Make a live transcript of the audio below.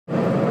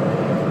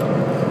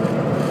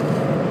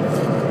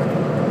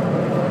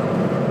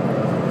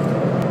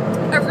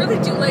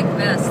really do like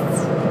vests.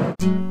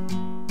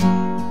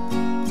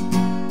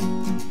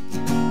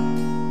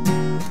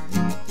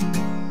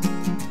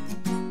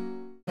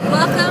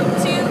 Welcome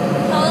to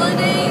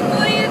Holiday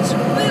Voyage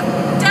with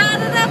Dad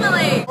and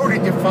Emily. Oh,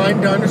 did you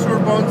find dinosaur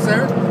bones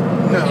there?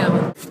 No.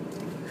 Yeah.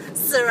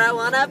 Sir, I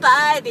wanna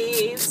buy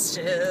these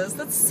shoes.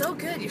 That's so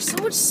good. You're so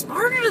much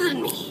smarter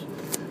than me.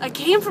 I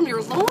came from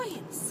your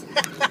loins.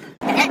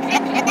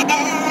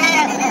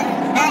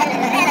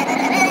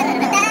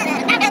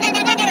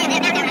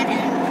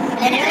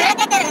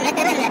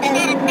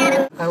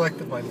 I like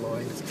that my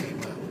loins came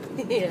out.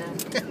 Yeah.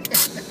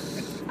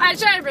 I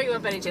try to bring them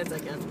up any chance I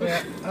can.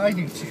 Yeah, I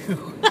do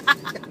too.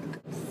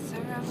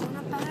 Sir, I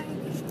wanna buy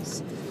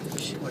these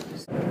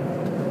shoes.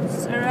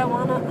 Sir, I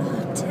wanna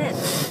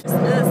tits.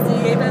 Christmas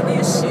Eve and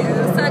these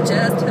shoes are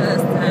just her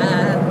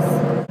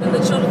size. When the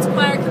children's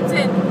choir comes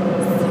in,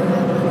 sir, I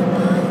wanna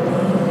buy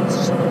these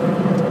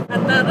shoes.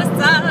 And then I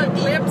saw a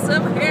glimpse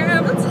of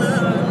heaven's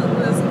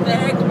love as it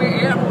begged me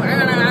and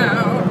went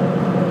out.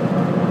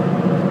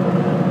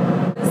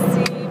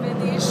 This Eve and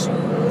these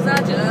shoes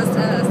are just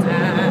her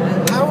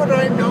size. How would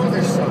I know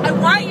this song? I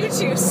want you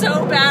to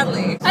so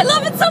badly. I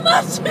love it so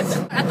much.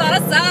 I thought I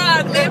saw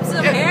a glimpse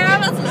of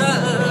heaven's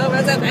love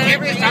as it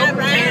begged me and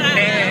ran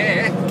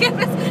out.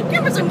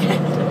 Give me some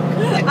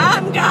candy.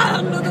 I'm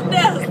gone to the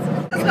nest.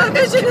 My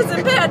vision is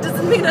impaired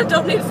doesn't mean I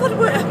don't need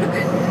footwear.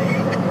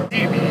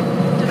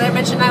 Did I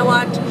mention I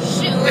want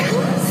shoes?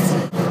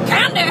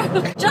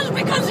 Candy! Just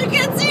because you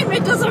can't see me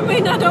doesn't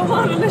mean I don't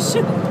want any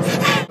shoes.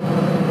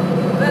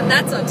 But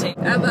that's on tape.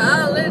 Have a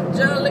holly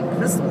jolly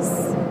Christmas.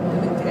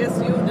 In case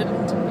you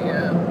didn't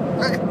hear.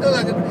 Look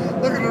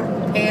at her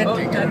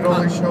panting, and it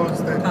only shows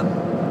that.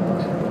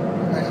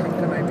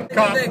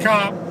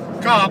 Cop.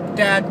 Cop,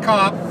 Dad,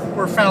 cop.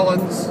 We're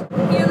felons.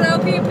 You know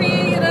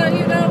PP, you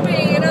know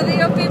me, you know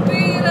the OPP,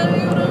 you know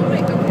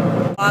me.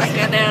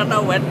 Walking in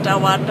the winter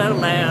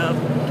wonderland.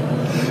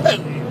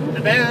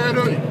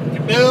 You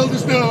build a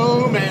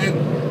snowman.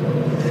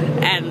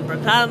 And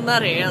pretend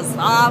that he is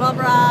Farmer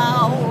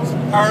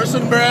Brown.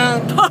 Parson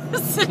Brown.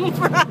 Parson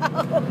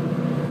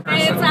Brown.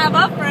 It's I'm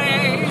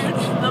afraid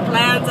the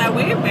plans that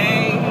we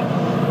made.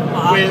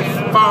 With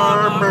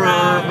Farmer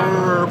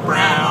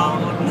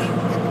Brown.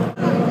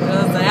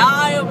 Because they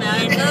are you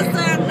man, because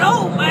they're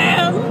no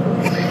man.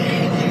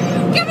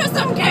 Give us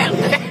some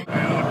candy.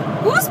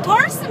 Who's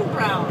Parson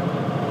Brown?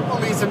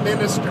 Well, he's a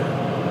minister.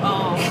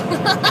 Oh.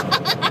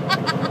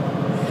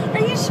 Are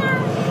you sure?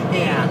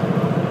 Yeah.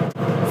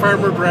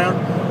 Farmer Brown,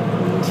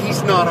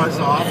 he's not as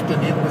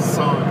often in the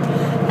song.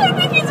 I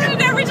think he's in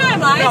it every time.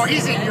 No,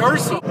 he's in your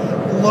song.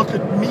 Look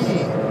at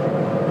me.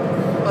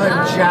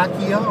 I'm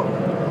Jackie O.